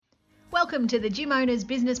Welcome to the Gym Owners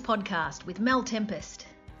Business Podcast with Mel Tempest.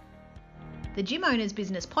 The Gym Owners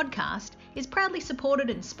Business Podcast is proudly supported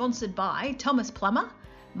and sponsored by Thomas Plummer,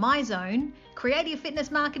 MyZone, Creative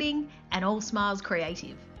Fitness Marketing, and All Smiles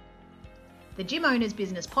Creative. The Gym Owners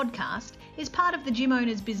Business Podcast is part of the Gym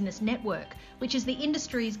Owners Business Network, which is the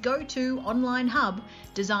industry's go-to online hub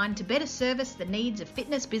designed to better service the needs of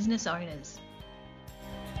fitness business owners.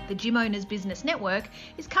 The Gym Owners Business Network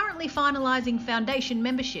is currently finalising foundation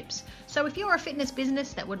memberships, so if you're a fitness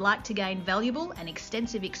business that would like to gain valuable and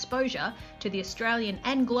extensive exposure to the Australian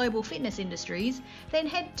and global fitness industries, then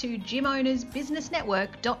head to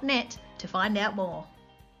gymownersbusinessnetwork.net to find out more.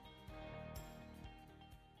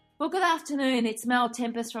 Well, good afternoon. It's Mel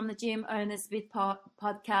Tempest from the Gym Owners Biz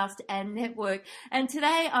Podcast and Network. And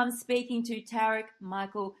today I'm speaking to Tarek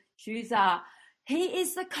Michael Shuzar. He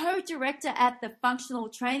is the co-director at the Functional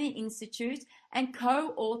Training Institute and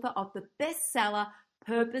co-author of the bestseller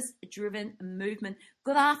Purpose Driven Movement.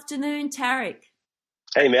 Good afternoon, Tarek.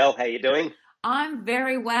 Hey, Mel. How you doing? I'm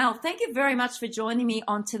very well. Thank you very much for joining me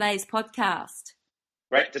on today's podcast.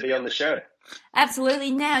 Great to be on the show. Absolutely.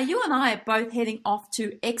 Now, you and I are both heading off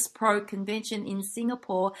to X-Pro Convention in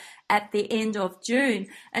Singapore at the end of June.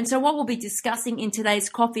 And so what we'll be discussing in today's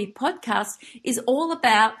Coffee podcast is all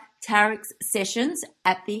about Tarek's sessions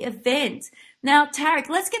at the event. Now, Tarek,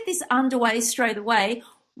 let's get this underway straight away.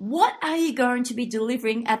 What are you going to be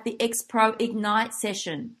delivering at the X-Pro Ignite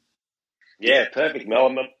session? Yeah, perfect, Mel.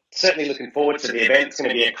 I'm certainly looking forward to the event. It's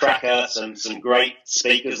going to be a cracker, some great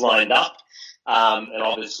speakers lined up. And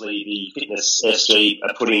obviously the Fitness SG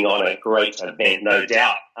are putting on a great event, no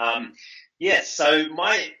doubt. So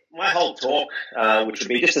my whole talk, which would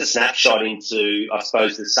be just a snapshot into, I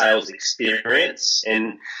suppose, the sales experience.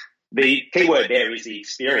 And the key word there is the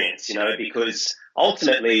experience, because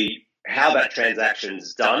ultimately how that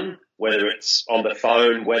transaction's done, whether it's on the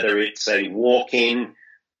phone, whether it's a walk-in,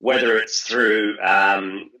 whether it's through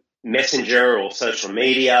Messenger or social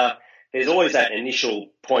media, there's always that initial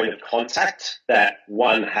point of contact that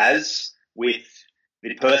one has with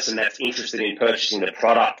the person that's interested in purchasing the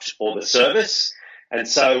product or the service. And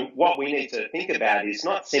so what we need to think about is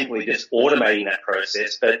not simply just automating that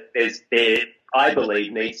process, but there, I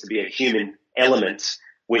believe, needs to be a human element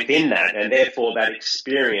within that. And therefore that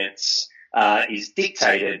experience is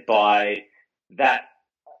dictated by that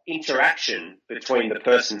interaction between the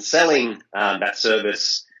person selling that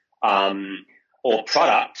service or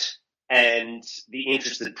product and the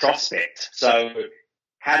interested prospect. So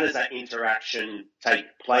how does that interaction take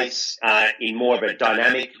place in more of a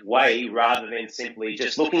dynamic way rather than simply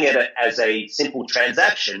just looking at it as a simple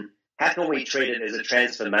transaction? How can we treat it as a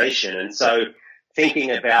transformation? And so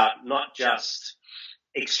thinking about not just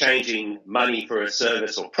exchanging money for a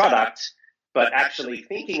service or product, but actually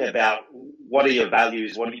thinking about what are your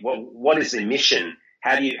values, what is the mission?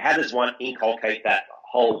 How does one inculcate that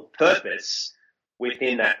whole purpose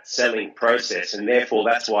within that selling process? And therefore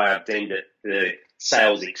that's why I've deemed it the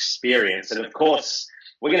sales experience. And of course,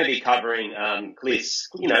 we're going to be covering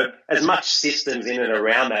as much systems in and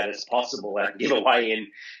around that as possible and give away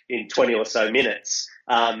in 20 or so minutes.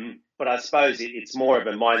 But I suppose it's more of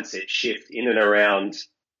a mindset shift in and around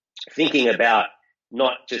thinking about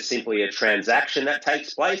not just simply a transaction that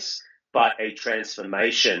takes place, but a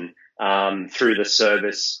transformation through the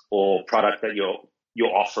service or product that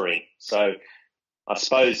you're offering. So I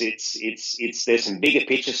suppose there's some bigger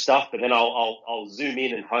picture stuff, but then I'll zoom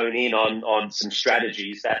in and hone in on some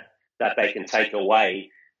strategies that they can take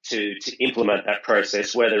away to implement that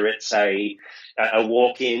process, whether it's a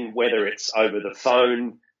walk-in, whether it's over the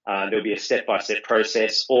phone, there'll be a step-by-step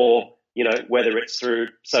process, or whether it's through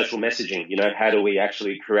social messaging. How do we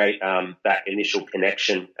actually create that initial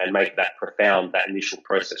connection and make that initial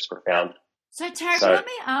process profound? So, Tarek, let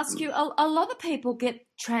me ask you, a lot of people get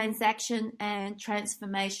transaction and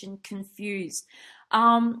transformation confused.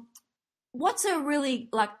 What's a really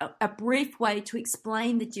a brief way to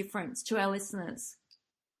explain the difference to our listeners?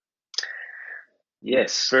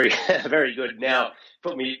 Yes, very, very good. Now,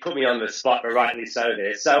 put me on the spot, but rightly so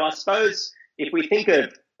there. So I suppose if we think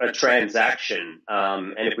of a transaction,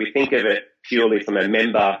 and if we think of it purely from a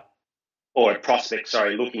member or a prospect,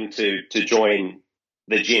 looking to join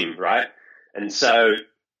the gym, right? And so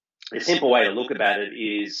the simple way to look at it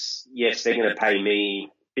is, yes, they're going to pay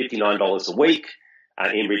me $59 a week.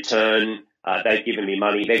 In return, they've given me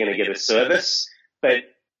money. They're going to get a service. But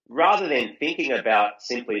rather than thinking about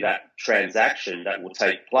simply that transaction that will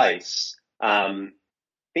take place,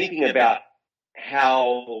 thinking about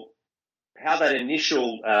how that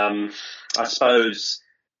initial,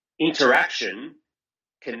 interaction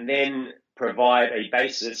can then provide a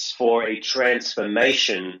basis for a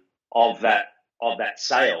transformation of that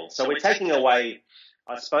sale. So we're taking away,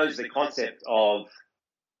 I suppose, the concept of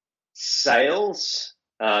sales,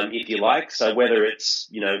 if you like. So whether it's,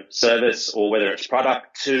 service or whether it's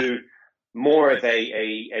product, to more of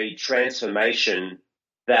a transformation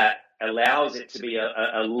that allows it to be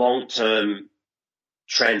a long-term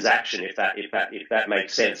transaction, if that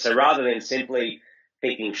makes sense. So rather than simply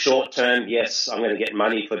thinking short-term, yes, I'm going to get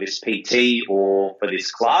money for this PT or for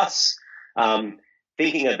this class,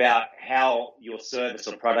 thinking about how your service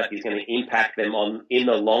or product is going to impact them in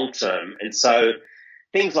the long term. And so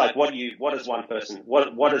things like what do you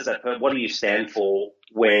stand for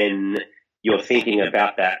when you're thinking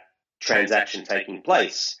about that transaction taking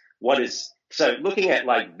place? So looking at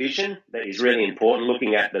like vision, that is really important,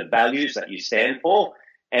 looking at the values that you stand for.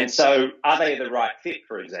 And so are they the right fit,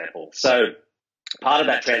 for example? So part of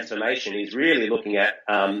that transformation is really looking at,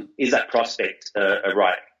 is that prospect a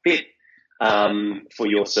right fit for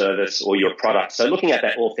your service or your product? So looking at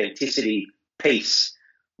that authenticity piece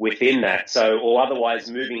within that. So, or otherwise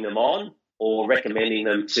moving them on or recommending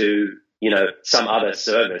them to, some other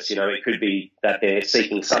service. It could be that they're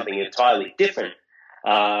seeking something entirely different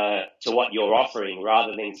to what you're offering,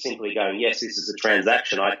 rather than simply going, yes, this is a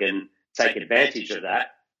transaction, I can take advantage of that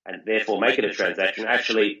and therefore make it a transaction.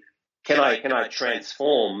 Actually, can I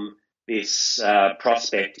transform this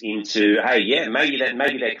prospect into, hey, yeah, maybe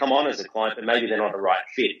they come on as a client, but maybe they're not the right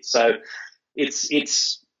fit. So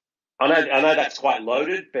it's I know that's quite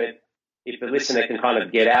loaded, but if the listener can kind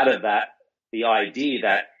of get out of that the idea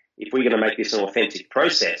that if we're going to make this an authentic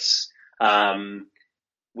process,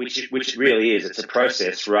 which it really is, it's a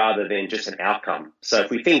process rather than just an outcome. So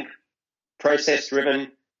if we think process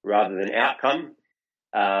driven rather than outcome,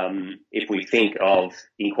 if we think of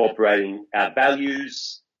incorporating our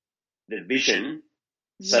values, the vision,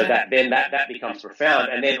 so that then that becomes profound,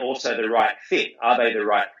 and then also the right fit. Are they the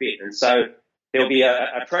right fit? And so there'll be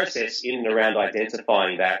a process in and around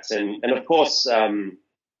identifying that. And of course, there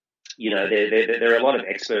are a lot of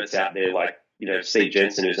experts out there, like, Steve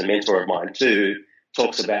Jensen, who's a mentor of mine too, who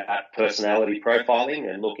talks about personality profiling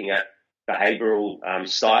and looking at behavioral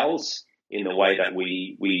styles in the way that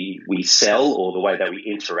we sell or the way that we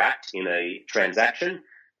interact in a transaction,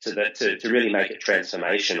 to really make it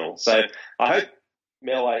transformational. So I hope,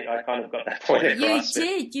 Mel, I kind of got that point across.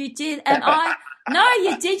 You did. And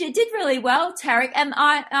you did really well, Tarek. And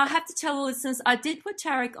I have to tell the listeners, I did put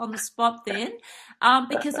Tarek on the spot then,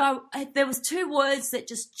 because there was two words that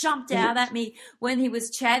just jumped out at me when he was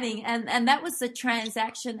chatting, and that was the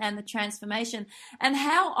transaction and the transformation. And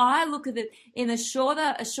how I look at it in a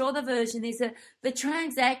shorter version is that the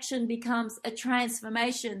transaction becomes a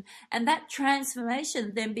transformation, and that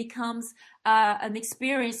transformation then becomes an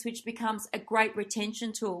experience which becomes a great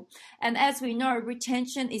retention tool. And as we know,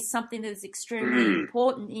 retention is something that is extremely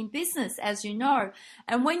important in business, as you know.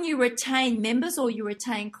 And when you retain members or you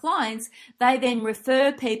retain clients, they then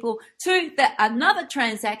refer people to another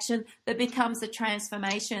transaction that becomes a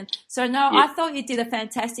transformation. So I thought you did a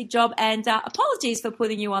fantastic job, and apologies for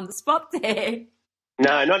putting you on the spot there.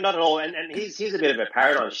 No, not at all. And here's a bit of a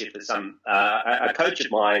paradigm shift that a coach of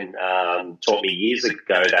mine taught me years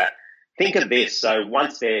ago, that think of this. So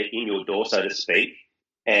once they're in your door, so to speak,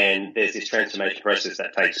 and there's this transformation process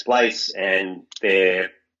that takes place, and they're,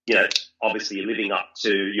 obviously you're living up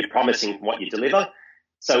to, you're promising what you deliver.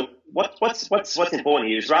 So what's important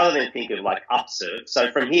here is, rather than think of like upserve.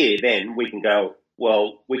 So from here, then we can go,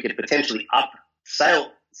 well, we could potentially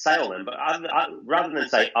sale them, but rather than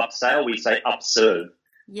say upsell, we say upserve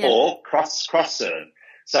or cross serve.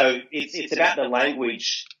 So it's about the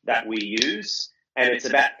language that we use, and it's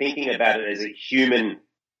about thinking about it as a human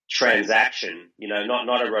transaction,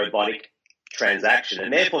 not a robotic transaction.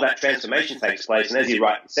 And therefore that transformation takes place. And as you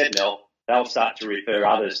rightly said, Mel, they'll start to refer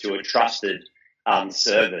others to a trusted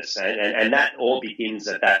service. And that all begins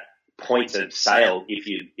at that point of sale, if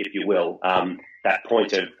you will, that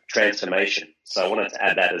point of transformation. So I wanted to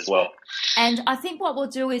add that as well. And I think what we'll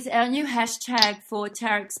do is our new hashtag for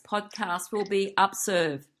Tarek's podcast will be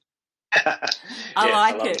upserve.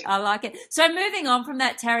 I like it. So moving on from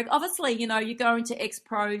that, Tarek, obviously, you go into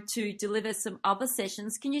X-Pro to deliver some other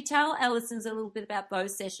sessions. Can you tell our listeners a little bit about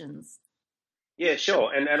those sessions? Yeah,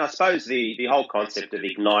 sure. And I suppose the whole concept of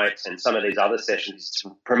Ignite and some of these other sessions is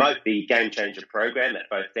to promote the Game Changer program that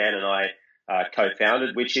both Dan and I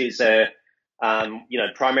co-founded, which is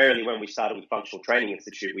primarily when we started with Functional Training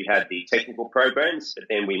Institute, we had the technical programs, but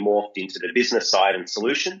then we morphed into the business side and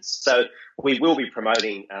solutions. So we will be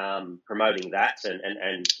promoting that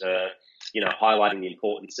and highlighting the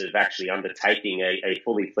importance of actually undertaking a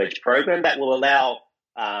fully fledged program that will allow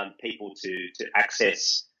people to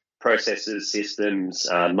access processes, systems,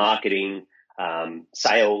 marketing,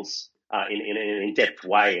 sales in an in-depth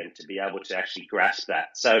way, and to be able to actually grasp that.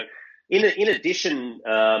 So in addition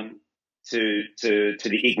to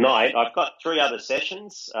the Ignite, I've got 3 other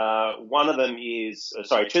sessions. One of them is,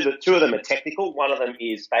 two of them are technical. One of them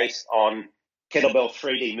is based on kettlebell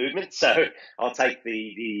 3D movement. So I'll take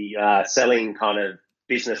the selling kind of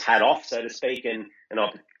business hat off, so to speak, and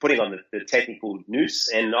I'll be putting on the technical noose,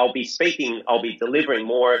 and I'll be delivering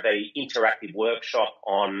more of a interactive workshop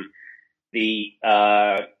on the,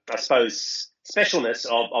 I suppose, specialness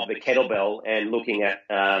of the kettlebell, and looking at,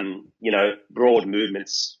 broad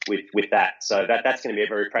movements with that. So that's going to be a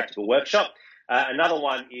very practical workshop. Another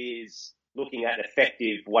one is looking at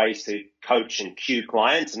effective ways to coach and cue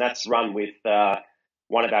clients, and that's run with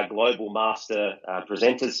one of our global master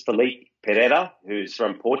presenters, Felipe Pereira, who's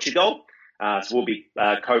from Portugal. So we'll be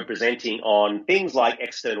co-presenting on things like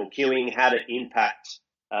external cueing, how to impact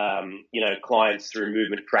clients through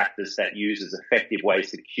movement practice that uses effective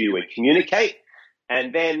ways to cue and communicate.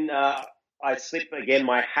 And then I slip again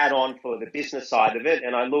my hat on for the business side of it,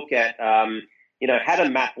 and I look at how to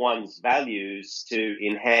map one's values to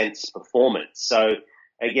enhance performance. So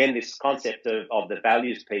again, this concept of the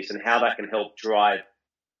values piece and how that can help drive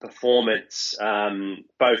performance,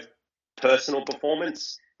 both personal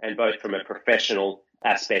performance and both from a professional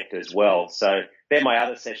aspect as well. So they're my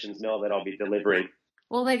other sessions, Mel, that I'll be delivering.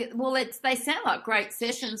 Well, they sound like great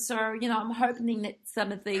sessions. So, I'm hoping that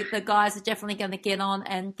some of the guys are definitely going to get on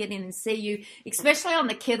and get in and see you, especially on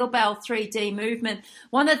the kettlebell 3D movement.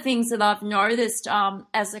 One of the things that I've noticed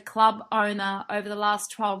as a club owner over the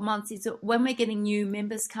last 12 months is that when we're getting new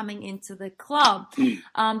members coming into the club,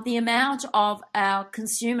 the amount of our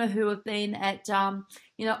consumer who have been at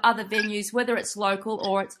other venues, whether it's local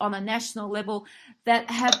or it's on a national level,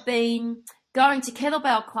 that have been going to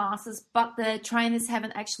kettlebell classes, but the trainers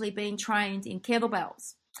haven't actually been trained in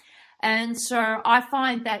kettlebells. And so I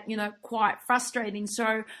find that, quite frustrating.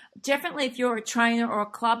 So definitely if you're a trainer or a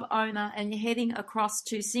club owner and you're heading across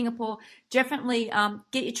to Singapore, definitely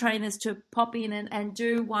get your trainers to pop in and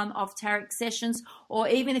do one of Tarek's sessions. Or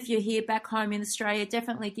even if you're here back home in Australia,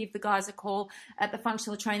 definitely give the guys a call at the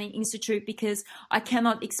Functional Training Institute, because I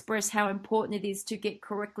cannot express how important it is to get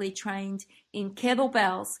correctly trained in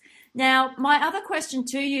kettlebells. Now, my other question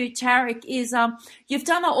to you, Tarek, is you've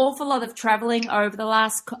done an awful lot of traveling over the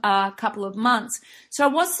last couple of months. So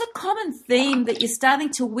what's the common theme that you're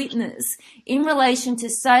starting to witness in relation to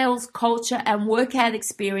sales, culture, and workout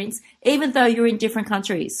experience, even though you're in different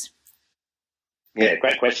countries? Yeah,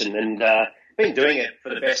 great question. And been doing it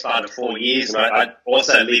for the best part of 4 years. And I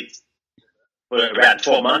also lived for around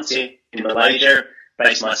 12 months in Malaysia,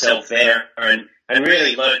 based myself there, and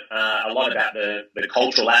really learned a lot about the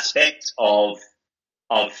cultural aspect of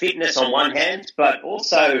fitness on one hand, but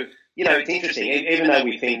also, it's interesting, even though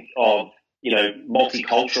we think of,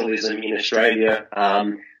 multiculturalism in Australia,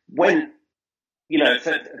 when,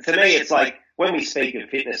 for me, it's like when we speak of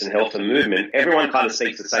fitness and health and movement, everyone kind of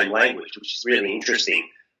speaks the same language, which is really interesting.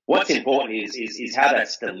 What's important is how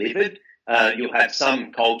that's delivered. You'll have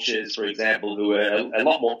some cultures, for example, who are a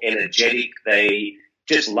lot more energetic. They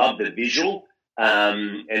just love the visual.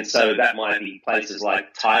 And so that might be places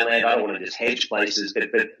like Thailand. I don't want to just hedge places, but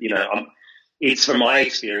it's from my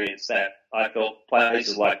experience that I felt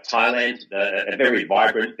places like Thailand are very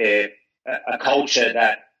vibrant. They're a culture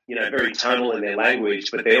that, very tonal in their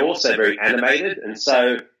language, but they're also very animated. And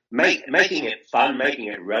so making it fun, making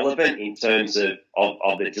it relevant in terms of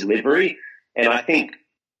the delivery. And I think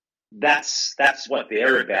that's what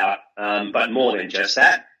they're about, but more than just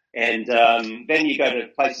that. And then you go to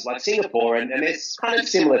places like Singapore, and they're kind of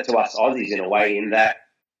similar to us Aussies in a way, in that,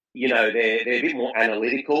 they're a bit more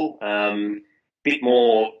analytical, bit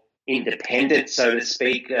more independent, so to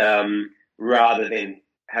speak, rather than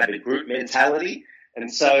have a group mentality.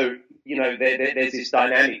 And so, there's this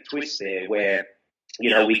dynamic twist there where,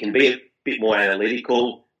 we can be a bit more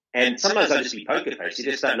analytical, and sometimes I just be poker face. You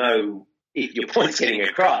just don't know if your point's getting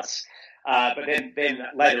across. But then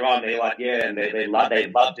later on, they're like, yeah, and they loved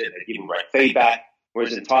it. They give them great feedback.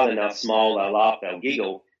 Whereas in Thailand, they'll smile, they'll laugh, they'll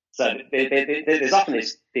giggle. So there's often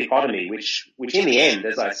this dichotomy, which in the end,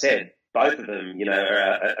 as I said, both of them,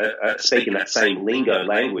 are speaking that same lingo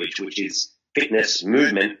language, which is fitness,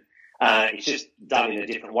 movement. It's just done in a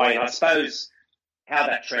different way. And I suppose how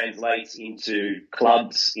that translates into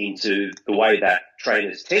clubs, into the way that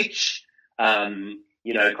trainers teach, kind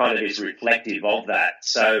of is reflective of that.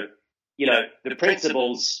 So, the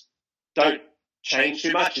principles don't change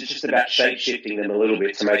too much. It's just about shape-shifting them a little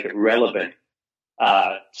bit to make it relevant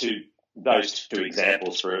to those two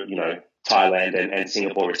examples for, Thailand and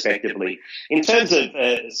Singapore, respectively. In terms of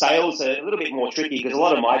sales, a little bit more tricky because a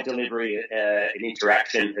lot of my delivery and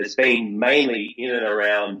interaction has been mainly in and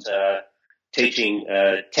around teaching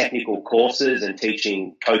technical courses and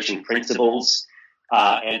teaching coaching principles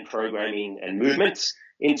and programming and movements.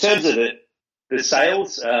 In terms of the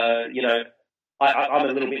sales, I'm a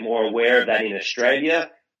little bit more aware of that in Australia.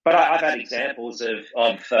 But I've had examples of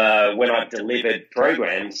when I've delivered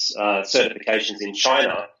programs, certifications in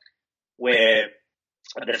China, where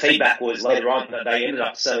the feedback was later on that they ended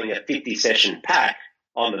up selling a 50-session pack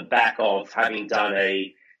on the back of having done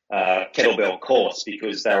a kettlebell course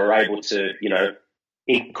because they were able to,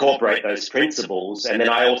 incorporate those principles. And then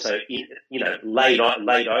I also, laid over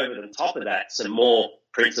the top of that some more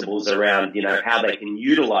principles around, how they can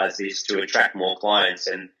utilize this to attract more clients.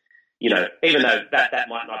 And even though that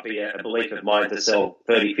might not be a belief of mine to sell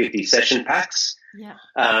 30, 50 session packs,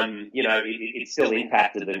 it still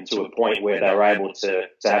impacted them to a point where they were able to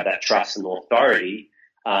have that trust and authority,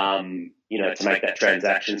 to make that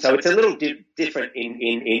transaction. So it's a little different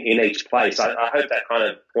in each place. I hope that kind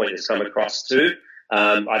of point has come across too.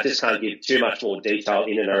 I just can't give too much more detail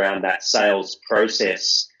in and around that sales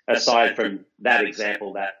process, aside from that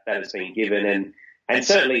example that has been given. And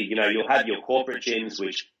certainly, you'll have your corporate gyms,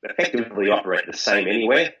 which effectively operate the same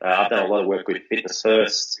anywhere. I've done a lot of work with Fitness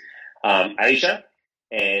First Asia,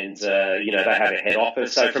 and, they have a head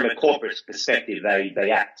office. So from a corporate perspective,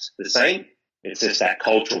 they act the same. It's just that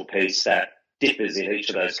cultural piece that differs in each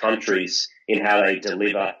of those countries in how they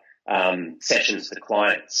deliver sessions to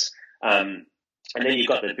clients. And then you've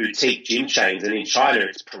got the boutique gym chains, and in China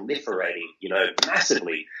it's proliferating,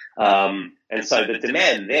 massively. And so the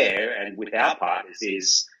demand there, and with our partners,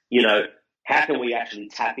 is, how can we actually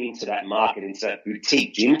tap into that market, into that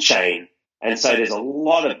boutique gym chain? And so there's a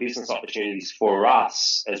lot of business opportunities for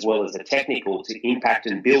us, as well as the technical, to impact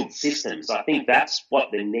and build systems. I think that's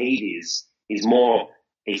what the need is more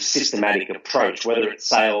a systematic approach, whether it's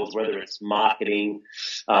sales, whether it's marketing,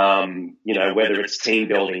 whether it's team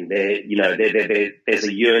building. There's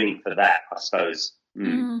a yearning for that, I suppose.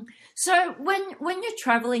 Mm. So when you're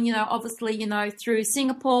traveling, obviously, through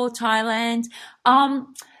Singapore, Thailand, how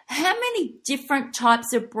many different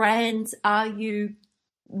types of brands are you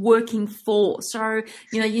working for? So,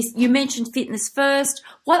 you mentioned Fitness First.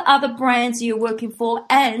 What other brands are you working for?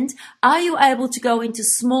 And are you able to go into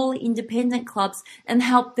smaller independent clubs and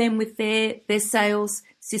help them with their sales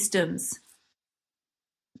systems?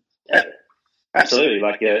 Yeah, absolutely.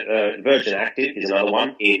 Like Virgin Active is another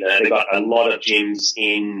one. They've got a lot of gyms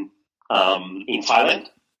in Thailand,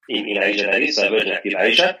 in Asia, that is, so Virgin Active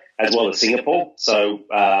Asia, as well as Singapore. So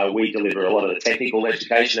we deliver a lot of the technical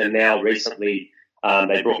education, and now recently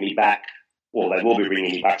they brought me back, well, they will be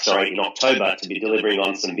bringing me back, in October, to be delivering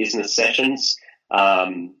on some business sessions,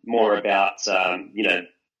 more about,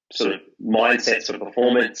 sort of mindsets for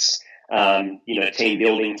performance, team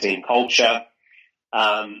building, team culture.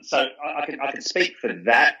 So I could speak for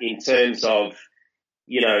that in terms of,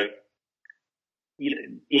 in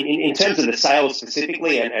terms of the sales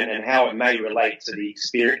specifically and how it may relate to the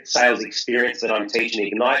sales experience that I'm teaching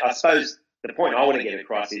Ignite. I suppose the point I want to get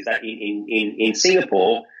across is that in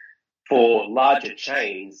Singapore, for larger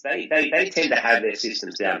chains, they tend to have their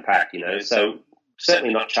systems down packed, so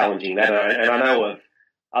certainly not challenging that. And I know of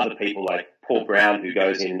other people like Paul Brown, who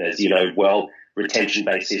goes in as,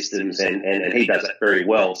 retention-based systems, and he does that very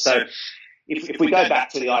well. So if we go back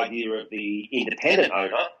to the idea of the independent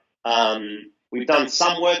owner, we've done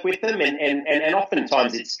some work with them, and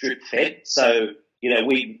oftentimes it's drip-fed. So,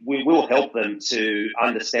 we will help them to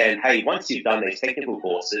understand, hey, once you've done these technical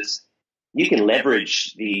courses, you can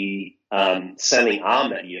leverage the selling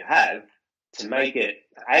arm that you have to make it,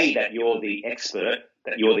 A, that you're the expert,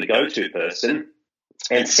 that you're the go-to person,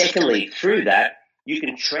 and secondly, through that, you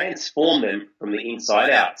can transform them from the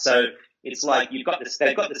inside out. So it's like they've got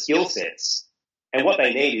the skill sets, and what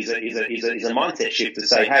they need is a mindset shift to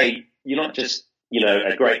say, hey, you're not just,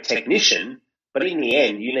 a great technician, but in the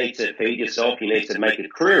end, you need to feed yourself. You need to make a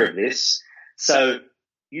career of this. So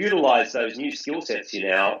utilize those new skill sets you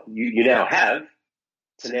now have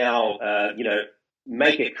to now,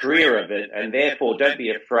 make a career of it, and therefore don't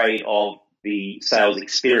be afraid of the sales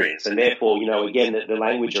experience. And therefore, again, the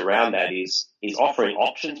language around that is offering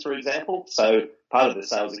options, for example. So part of the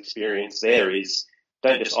sales experience there is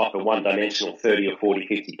don't just offer one-dimensional 30 or 40,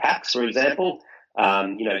 50 packs, for example.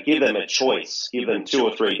 Give them a choice, give them 2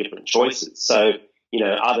 or 3 different choices. So,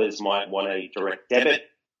 others might want a direct debit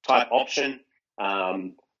type option.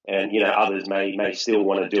 And others may still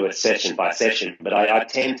want to do it session by session, but I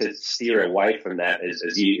tend to steer away from that,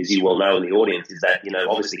 as you well know in the audience, is that,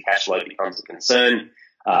 obviously cash flow becomes a concern.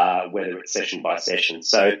 whether it's session by session.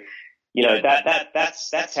 So,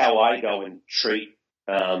 that's how I go and treat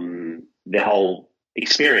the whole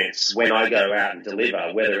experience when I go out and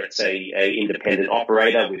deliver, whether it's a independent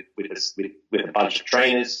operator with a bunch of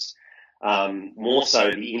trainers. More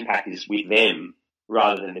so the impact is with them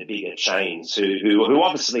rather than the bigger chains who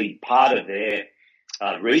obviously part of their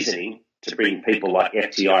reasoning to bring people like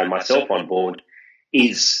FTI and myself on board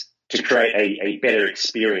is to create a better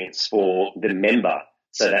experience for the member,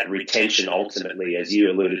 so that retention ultimately, as you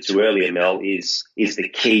alluded to earlier, Mel, is the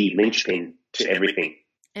key linchpin to everything.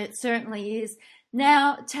 It certainly is.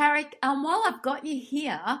 Now, Tarek, while I've got you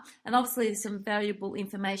here, and obviously there's some valuable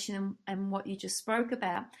information and what you just spoke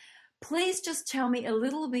about, please just tell me a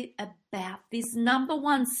little bit about this number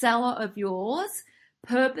one seller of yours,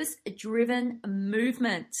 Purpose-Driven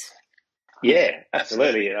Movement. Yeah,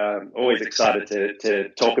 absolutely. Always excited to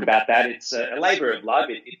talk about that. It's a labour of love.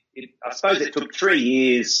 I suppose it took 3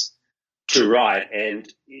 years to write,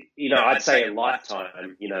 and I'd say a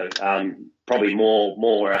lifetime. Probably more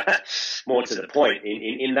to the point.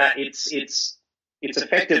 In that it's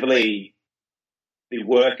effectively the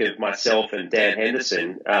work of myself and Dan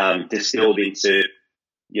Henderson distilled into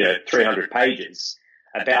 300 pages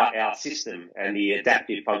about our system and the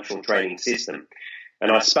adaptive functional training system.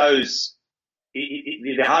 And I suppose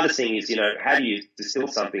the hardest thing is, how do you distill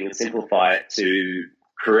something and simplify it to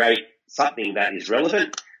create something that is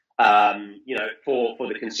relevant, for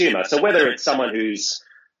the consumer. So whether it's someone who's,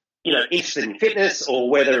 interested in fitness, or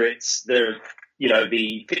whether it's the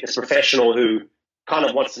fitness professional who kind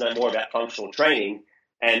of wants to know more about functional training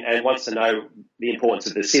and wants to know the importance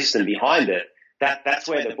of the system behind it, that's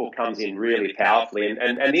where the book comes in really powerfully.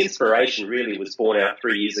 And the inspiration really was born out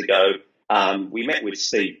 3 years ago. We met with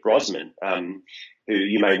Steve Brosman, who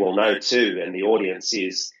you may well know too, and the audience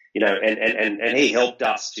is, and he helped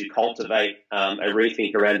us to cultivate a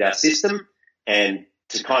rethink around our system and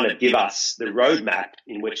to kind of give us the roadmap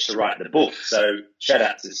in which to write the book. So shout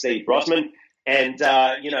out to Steve Brosman, and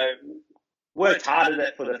worked hard at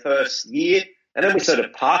it for the first year, and then we sort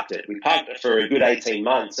of parked it. We parked it for a good 18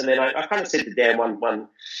 months, and then I kind of said to Dan one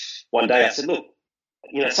day, I said, look,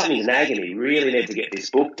 something's nagging me. Really need to get this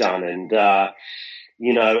book done. And,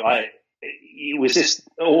 it was just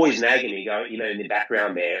always nagging me, in the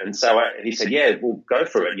background there. And so he said, yeah, we'll go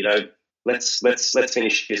for it. Let's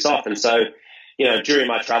finish this off. And so, during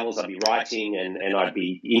my travels, I'd be writing and I'd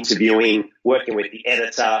be interviewing, working with the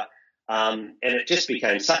editor. And it just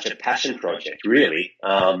became such a passion project, really,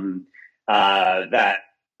 that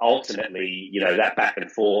ultimately, that back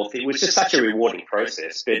and forth, it was just such a rewarding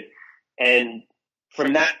process. And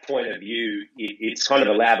from that point of view, it's kind of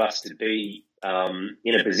allowed us to be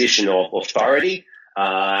in a position of authority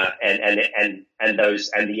and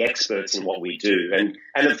the experts in what we do.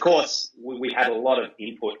 And of course, we had a lot of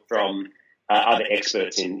input from other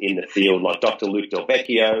experts in the field, like Dr. Luke Del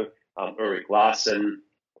Vecchio, Ulrich Larson,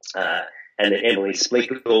 and then Emily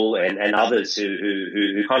Splickle and others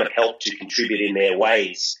who kind of helped to contribute in their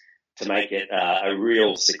ways to make it a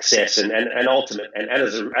real success, and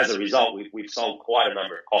as a result, we've sold quite a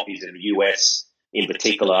number of copies in the US, in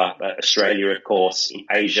particular, Australia, of course, in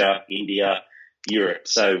Asia, India, Europe.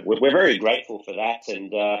 So we're very grateful for that,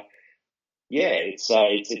 and it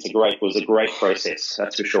was a great process,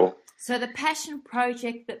 that's for sure. So the passion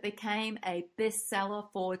project that became a bestseller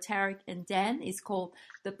for Tarek and Dan is called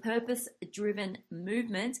The Purpose-Driven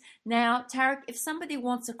Movement. Now, Tarek, if somebody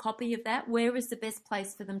wants a copy of that, where is the best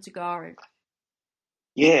place for them to go?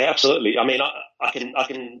 Yeah, absolutely. I mean, I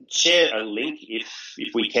can share a link if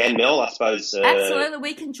we can, Mel, I suppose. Absolutely.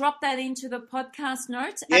 We can drop that into the podcast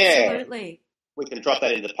notes. Yeah. Absolutely. We can drop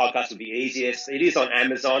that into the podcast. It'll be easiest. It is on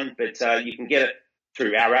Amazon, but you can get it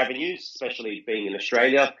through our avenues, especially being in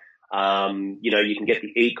Australia. You can get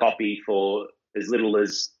the e-copy for as little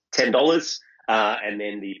as $10, and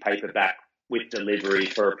then the paperback with delivery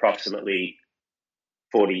for approximately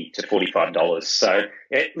 $40 to $45. So,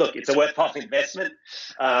 it's a worthwhile investment.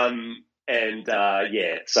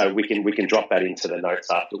 So we can drop that into the notes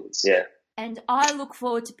afterwards. Yeah. And I look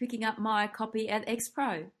forward to picking up my copy at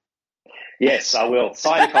X-Pro. Yes, I will.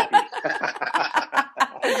 Signed copy.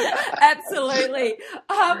 Absolutely.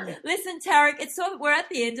 Listen, Tarek, we're at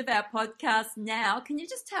the end of our podcast now. Can you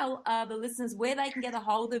just tell the listeners where they can get a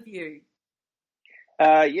hold of you?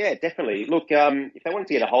 Yeah, definitely. Look, if they want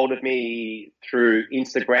to get a hold of me through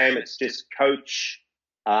Instagram, it's just coach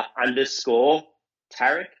 _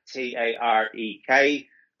 Tarek, Tarek.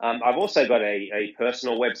 I've also got a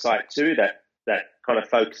personal website too that kind of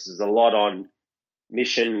focuses a lot on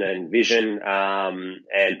mission and vision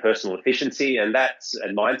and personal efficiency and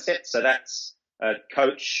mindset. So that's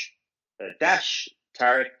coach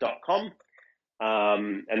tarek.com.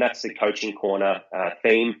 And that's the Coaching Corner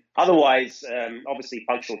theme. Otherwise, obviously,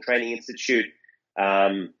 Functional Training Institute,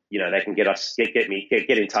 they can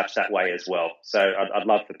get in touch that way as well. So I'd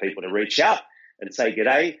love for people to reach out and say good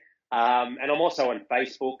day. And I'm also on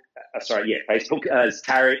Facebook. Facebook as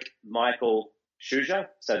Tarek Michael Chouja.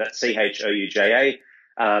 So that's Chouja.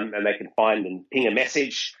 And they can find and ping a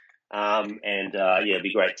message. It'd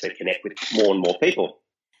be great to connect with more and more people.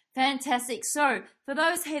 Fantastic. So for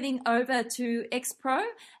those heading over to XPro,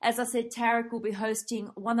 as I said, Tarek will be hosting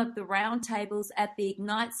one of the roundtables at the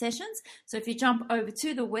Ignite sessions. So if you jump over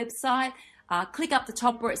to the website, click up the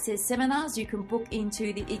top where it says seminars, you can book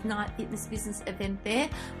into the Ignite Fitness Business event there.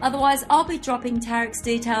 Otherwise, I'll be dropping Tarek's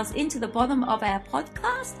details into the bottom of our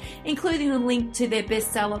podcast, including the link to their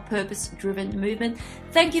bestseller, Purpose Driven Movement.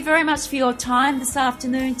 Thank you very much for your time this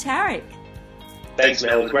afternoon, Tarek. Thanks,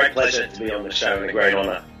 Mel. It was a great pleasure to be on the show and a great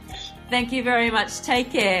honour. Thank you very much.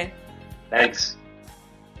 Take care. Thanks.